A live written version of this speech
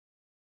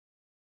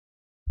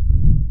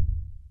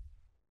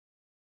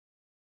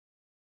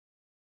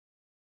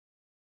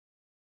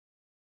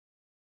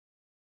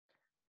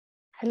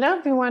Hello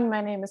everyone,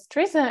 my name is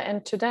Theresa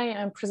and today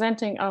I'm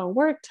presenting our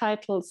work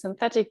titled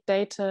Synthetic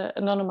Data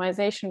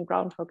Anonymization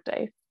Groundhog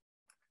Day.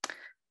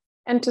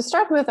 And to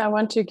start with, I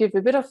want to give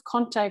a bit of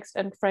context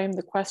and frame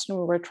the question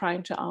we were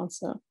trying to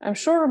answer. I'm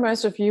sure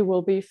most of you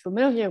will be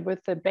familiar with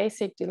the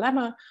basic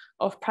dilemma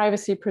of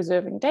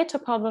privacy-preserving data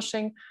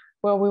publishing,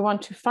 where we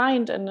want to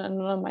find an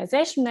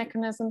anonymization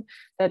mechanism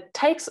that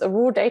takes a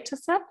raw data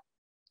set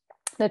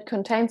that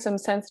contains some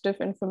sensitive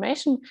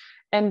information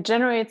and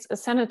generates a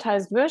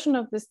sanitized version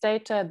of this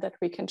data that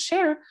we can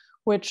share,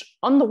 which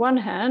on the one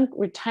hand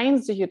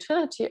retains the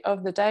utility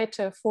of the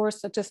data for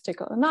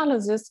statistical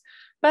analysis,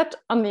 but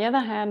on the other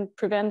hand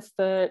prevents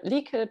the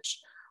leakage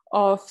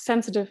of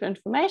sensitive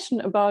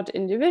information about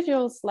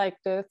individuals, like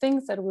the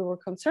things that we were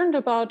concerned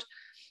about,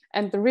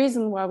 and the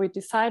reason why we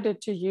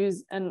decided to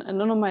use an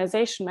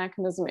anonymization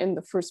mechanism in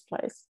the first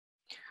place.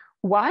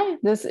 Why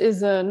this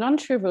is a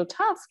non-trivial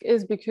task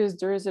is because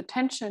there is a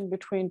tension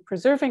between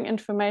preserving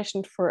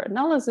information for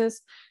analysis,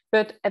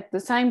 but at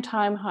the same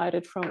time hide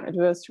it from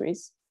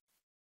adversaries.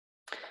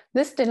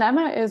 This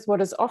dilemma is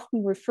what is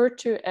often referred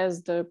to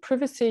as the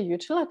privacy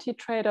utility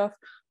trade-off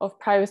of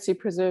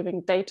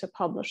privacy-preserving data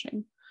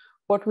publishing.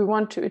 What we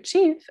want to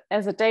achieve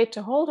as a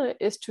data holder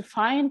is to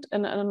find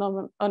an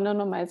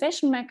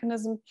anonymization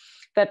mechanism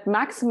that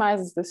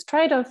maximizes this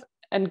trade-off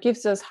and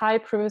gives us high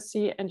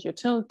privacy and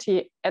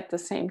utility at the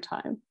same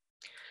time.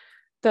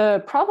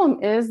 The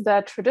problem is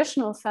that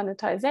traditional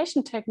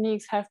sanitization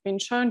techniques have been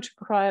shown to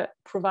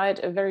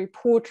provide a very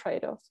poor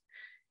trade-off.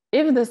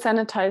 If the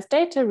sanitized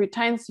data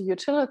retains the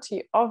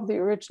utility of the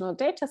original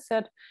data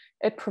set,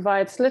 it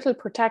provides little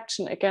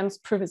protection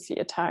against privacy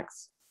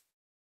attacks.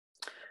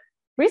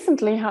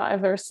 Recently,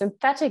 however,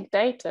 synthetic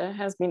data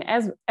has been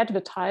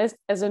advertised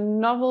as a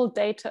novel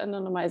data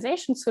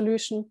anonymization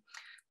solution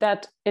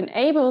that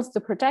enables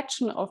the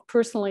protection of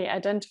personally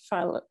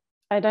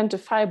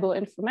identifiable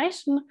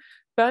information,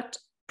 but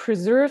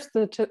preserves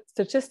the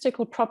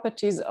statistical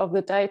properties of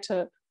the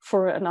data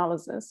for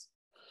analysis.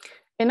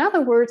 In other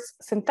words,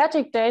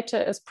 synthetic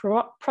data is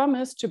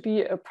promised to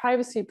be a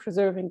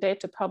privacy-preserving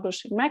data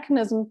publishing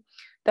mechanism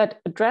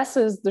that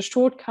addresses the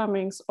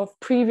shortcomings of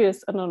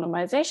previous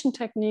anonymization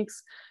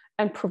techniques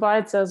and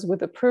provides us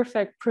with a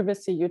perfect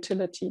privacy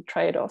utility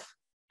trade-off.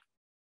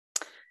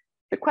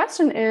 The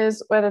question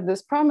is whether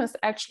this promise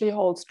actually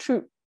holds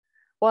true.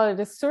 While it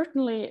is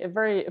certainly a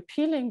very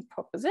appealing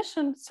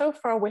proposition, so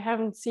far we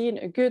haven't seen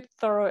a good,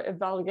 thorough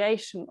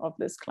evaluation of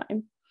this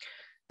claim.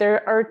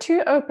 There are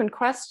two open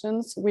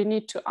questions we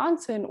need to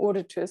answer in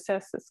order to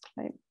assess this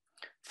claim.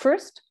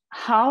 First,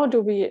 how do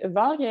we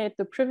evaluate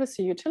the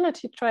privacy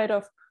utility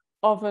trade-off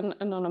of an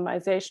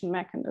anonymization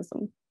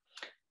mechanism?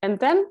 And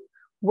then,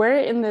 where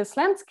in this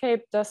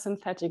landscape does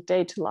synthetic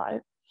data lie?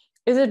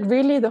 Is it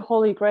really the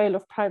holy grail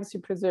of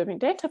privacy-preserving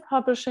data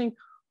publishing,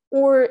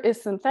 or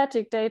is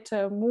synthetic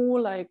data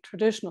more like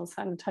traditional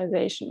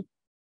sanitization?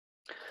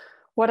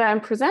 What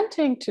I'm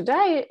presenting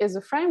today is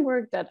a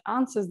framework that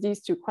answers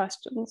these two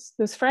questions.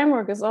 This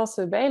framework is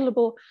also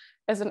available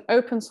as an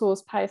open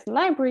source Python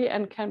library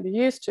and can be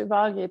used to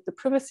evaluate the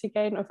privacy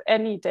gain of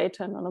any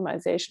data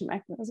anonymization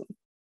mechanism.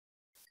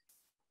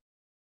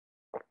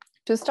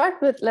 To start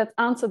with, let's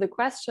answer the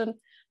question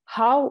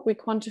how we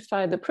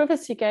quantify the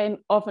privacy gain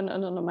of an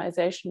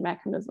anonymization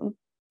mechanism.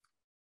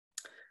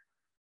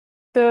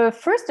 The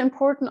first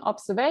important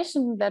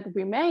observation that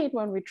we made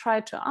when we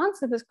tried to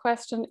answer this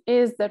question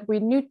is that we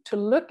need to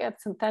look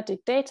at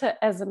synthetic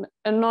data as an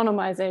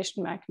anonymization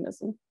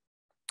mechanism.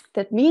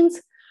 That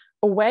means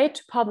a way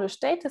to publish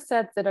data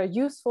sets that are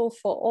useful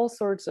for all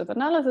sorts of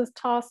analysis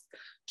tasks,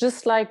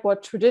 just like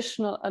what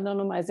traditional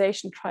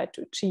anonymization tried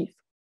to achieve.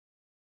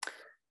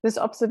 This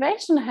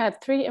observation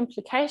had three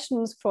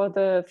implications for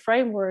the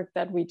framework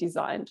that we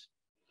designed.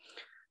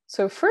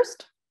 So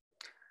first,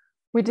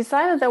 we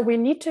decided that we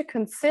need to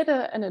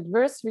consider an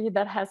adversary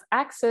that has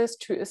access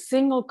to a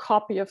single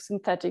copy of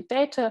synthetic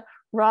data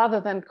rather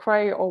than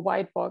gray or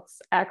white box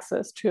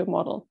access to a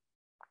model.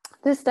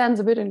 This stands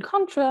a bit in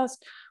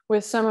contrast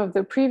with some of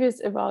the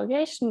previous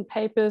evaluation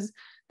papers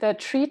that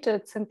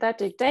treated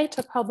synthetic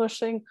data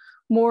publishing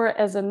more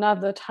as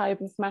another type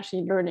of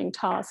machine learning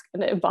task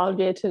and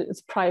evaluated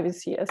its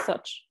privacy as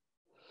such.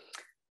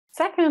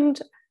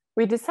 Second,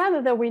 we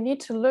decided that we need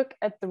to look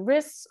at the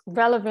risks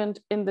relevant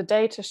in the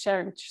data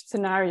sharing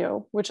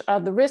scenario, which are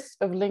the risks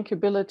of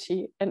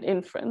linkability and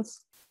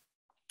inference.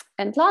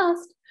 And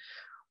last,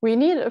 we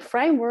need a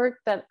framework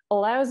that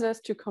allows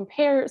us to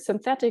compare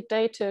synthetic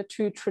data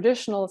to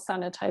traditional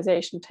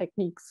sanitization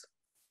techniques.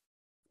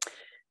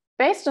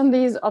 Based on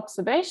these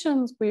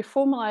observations, we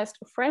formalized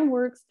a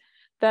framework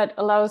that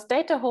allows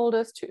data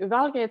holders to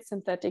evaluate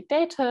synthetic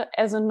data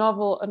as a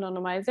novel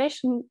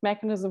anonymization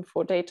mechanism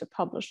for data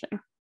publishing.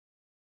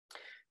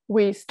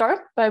 We start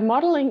by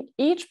modeling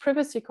each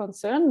privacy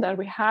concern that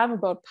we have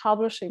about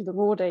publishing the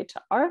raw data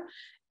R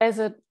as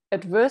an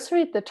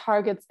adversary that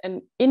targets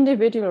an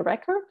individual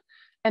record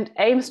and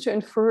aims to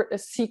infer a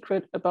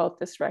secret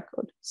about this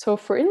record. So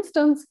for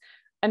instance,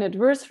 an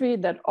adversary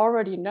that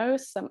already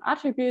knows some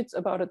attributes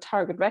about a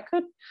target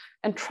record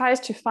and tries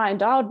to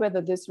find out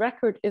whether this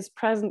record is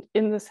present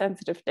in the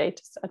sensitive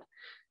dataset.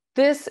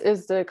 This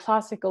is the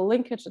classical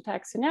linkage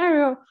attack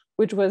scenario,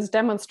 which was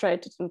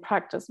demonstrated in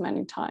practice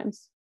many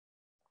times.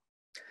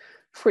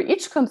 For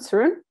each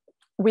concern,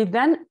 we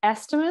then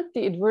estimate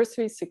the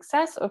adversary's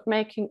success of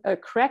making a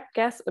correct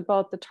guess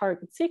about the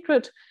target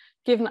secret,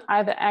 given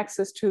either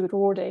access to the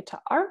raw data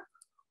R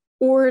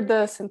or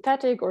the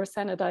synthetic or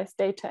standardized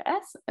data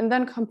S, and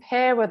then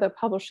compare whether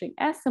publishing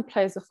S in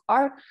place of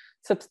R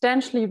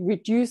substantially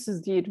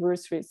reduces the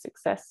adversary's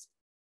success.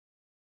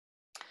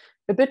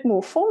 A bit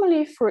more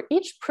formally, for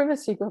each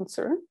privacy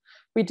concern,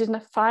 we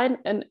define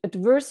an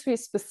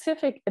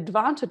adversary-specific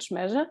advantage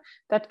measure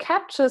that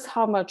captures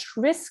how much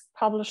risk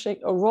publishing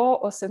a raw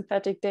or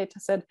synthetic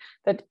dataset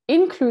that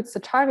includes the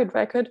target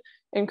record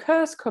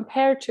incurs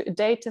compared to a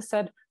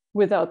dataset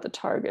without the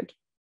target.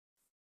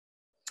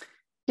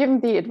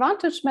 Given the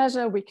advantage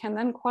measure, we can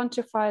then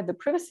quantify the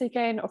privacy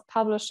gain of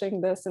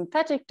publishing the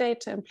synthetic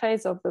data in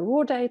place of the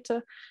raw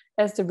data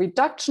as the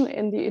reduction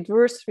in the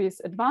adversary's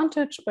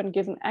advantage when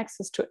given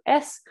access to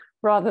S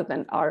rather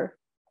than R.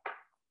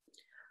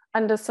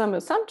 Under some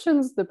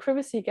assumptions, the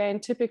privacy gain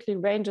typically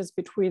ranges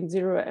between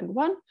 0 and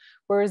 1,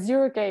 where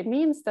 0 gain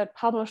means that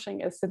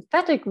publishing a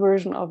synthetic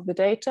version of the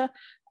data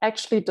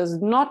actually does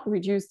not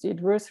reduce the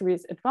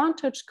adversary's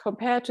advantage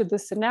compared to the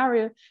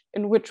scenario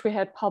in which we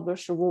had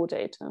published the raw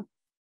data.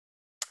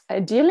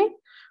 Ideally,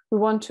 we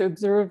want to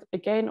observe a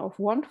gain of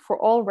 1 for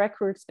all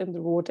records in the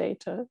raw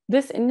data.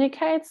 This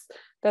indicates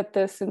that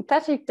the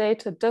synthetic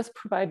data does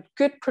provide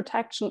good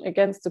protection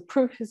against the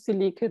privacy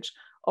leakage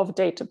of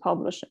data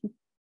publishing.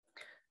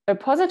 A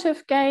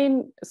positive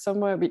gain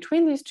somewhere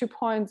between these 2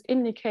 points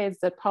indicates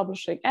that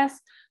publishing S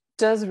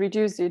does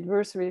reduce the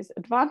adversary's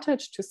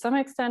advantage to some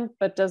extent,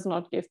 but does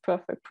not give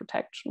perfect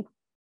protection.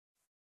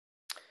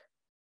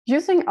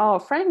 Using our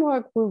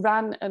framework, we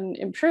ran an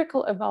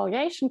empirical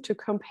evaluation to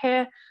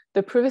compare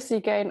the privacy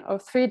gain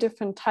of 3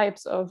 different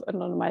types of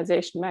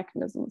anonymization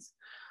mechanisms.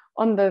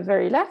 On the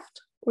very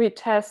left, we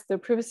test the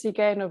privacy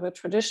gain of a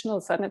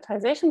traditional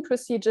sanitization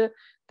procedure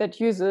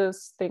that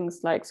uses things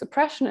like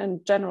suppression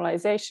and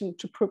generalization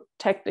to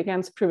protect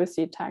against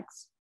privacy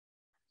attacks.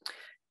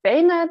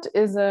 Baynet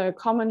is a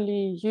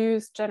commonly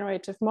used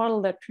generative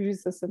model that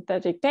produces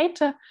synthetic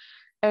data,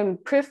 and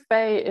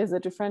PrivBay is a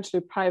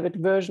differentially private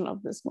version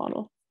of this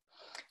model.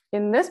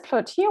 In this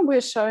plot here,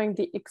 we're showing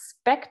the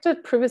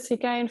expected privacy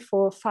gain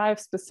for 5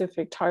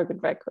 specific target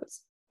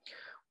records.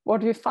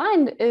 What we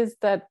find is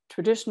that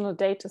traditional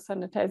data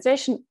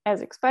sanitization,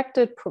 as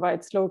expected,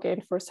 provides low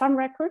gain for some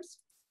records.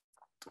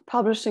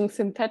 Publishing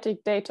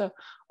synthetic data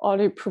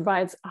only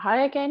provides a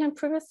higher gain in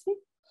privacy.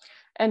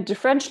 And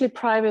differentially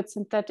private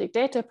synthetic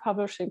data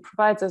publishing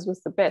provides us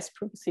with the best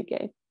privacy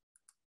gain.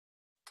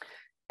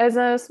 As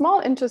a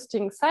small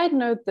interesting side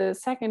note, the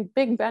second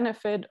big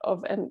benefit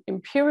of an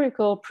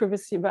empirical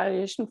privacy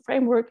evaluation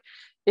framework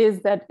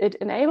is that it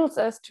enables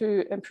us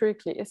to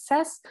empirically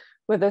assess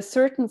whether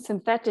certain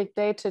synthetic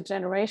data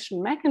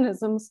generation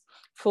mechanisms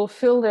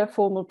fulfill their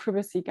formal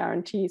privacy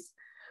guarantees.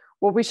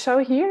 What we show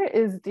here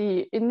is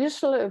the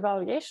initial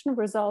evaluation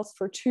results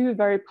for 2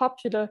 very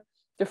popular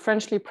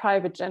differentially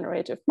private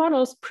generative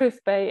models,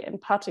 PrivBay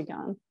and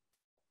Patigan.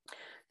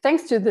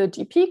 Thanks to the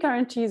DP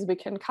guarantees, we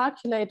can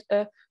calculate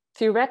a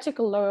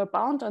theoretical lower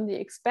bound on the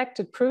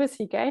expected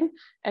privacy gain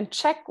and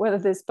check whether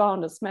this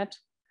bound is met.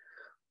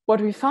 What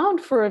we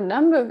found for a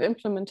number of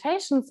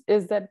implementations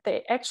is that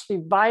they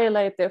actually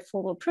violate their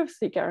formal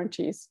privacy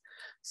guarantees.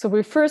 So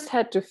we first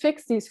had to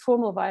fix these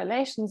formal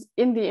violations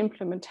in the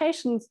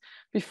implementations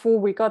before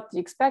we got the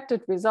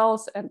expected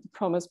results and the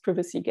promised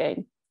privacy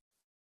gain.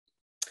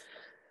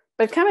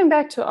 But coming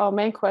back to our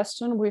main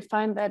question, we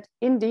find that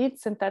indeed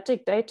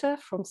synthetic data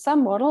from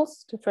some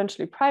models,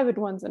 differentially private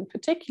ones in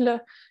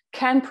particular,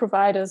 can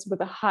provide us with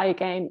a high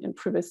gain in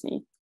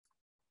privacy.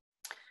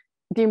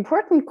 The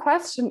important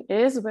question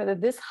is whether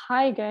this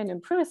high gain in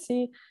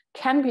privacy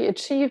can be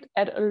achieved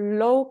at a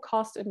low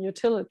cost in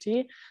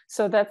utility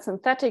so that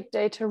synthetic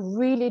data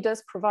really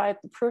does provide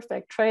the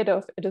perfect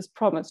trade-off it is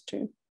promised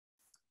to.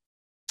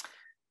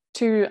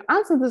 To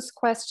answer this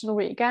question,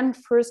 we again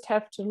first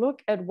have to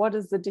look at what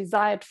is the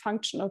desired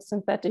function of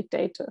synthetic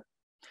data.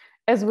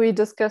 As we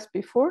discussed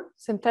before,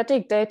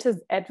 synthetic data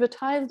is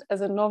advertised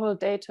as a novel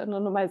data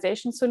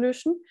anonymization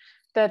solution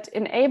that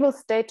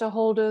enables data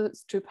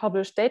holders to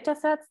publish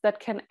datasets that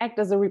can act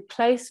as a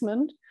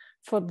replacement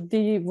for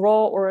the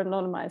raw or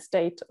anonymized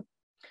data.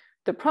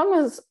 The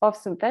promise of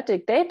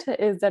synthetic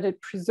data is that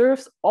it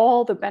preserves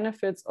all the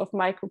benefits of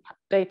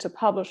microdata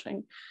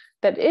publishing.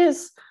 That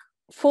is,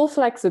 full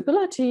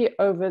flexibility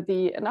over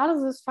the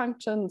analysis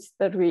functions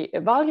that we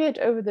evaluate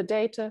over the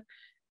data,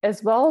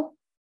 as well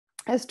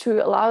as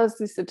to allow us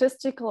the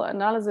statistical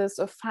analysis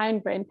of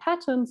fine-grained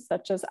patterns,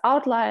 such as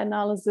outlier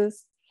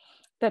analysis,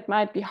 that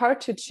might be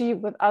hard to achieve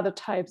with other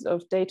types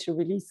of data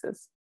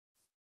releases.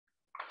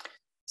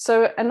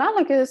 So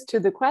analogous to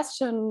the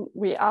question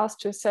we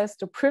asked to assess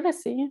the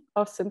privacy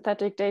of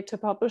synthetic data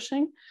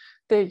publishing,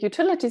 The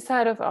utility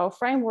side of our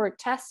framework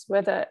tests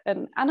whether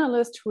an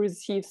analyst who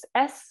receives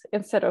S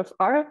instead of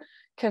R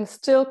can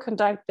still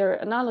conduct their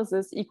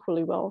analysis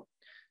equally well.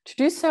 To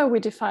do so,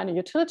 we define a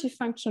utility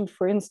function,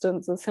 for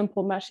instance, a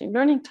simple machine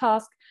learning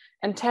task,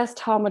 and test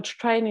how much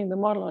training the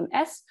model on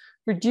S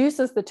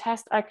reduces the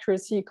test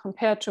accuracy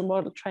compared to a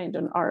model trained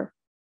on R.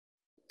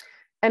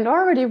 And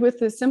already with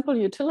this simple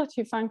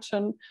utility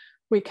function,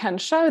 we can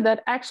show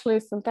that actually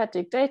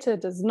synthetic data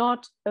does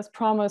not, as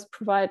promised,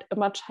 provide a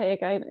much higher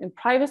gain in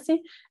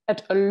privacy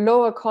at a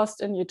lower cost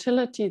in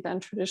utility than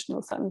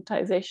traditional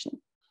sanitization.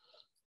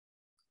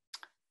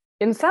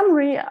 In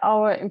summary,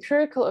 our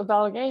empirical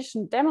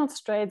evaluation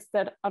demonstrates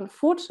that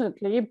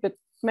unfortunately, but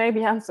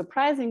maybe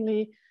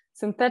unsurprisingly,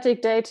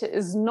 synthetic data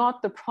is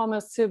not the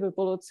promised silver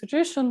bullet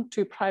solution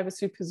to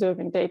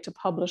privacy-preserving data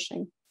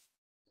publishing.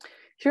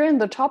 Here in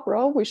the top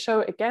row, we show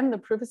again the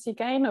privacy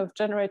gain of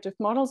generative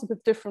models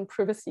with different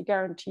privacy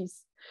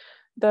guarantees.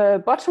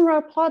 The bottom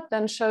row plot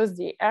then shows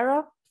the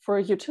error for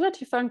a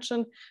utility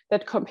function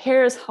that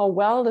compares how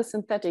well the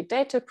synthetic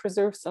data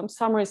preserves some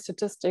summary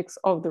statistics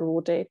of the raw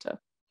data.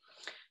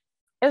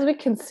 As we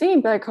can see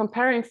by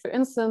comparing, for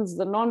instance,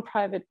 the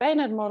non-private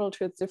Baynet model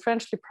to its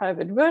differentially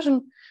private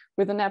version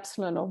with an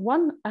epsilon of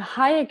 1, a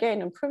higher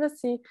gain in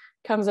privacy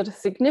comes at a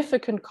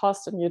significant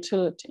cost in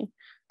utility.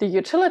 The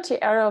utility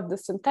error of the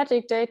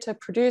synthetic data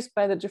produced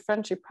by the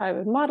differentially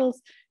private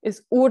models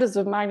is orders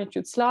of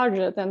magnitudes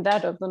larger than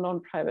that of the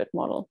non-private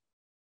model.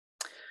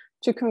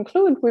 To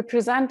conclude, we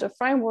present a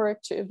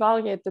framework to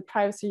evaluate the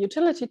privacy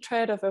utility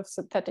trade-off of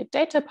synthetic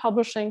data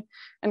publishing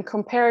and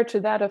compare it to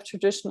that of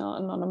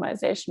traditional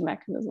anonymization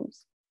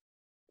mechanisms.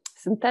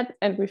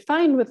 And we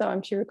find with our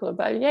empirical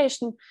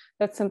evaluation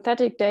that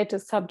synthetic data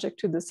is subject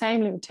to the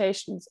same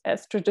limitations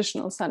as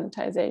traditional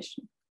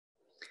sanitization.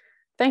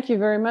 Thank you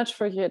very much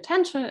for your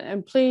attention,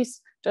 and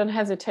please don't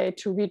hesitate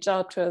to reach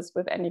out to us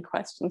with any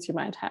questions you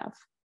might have.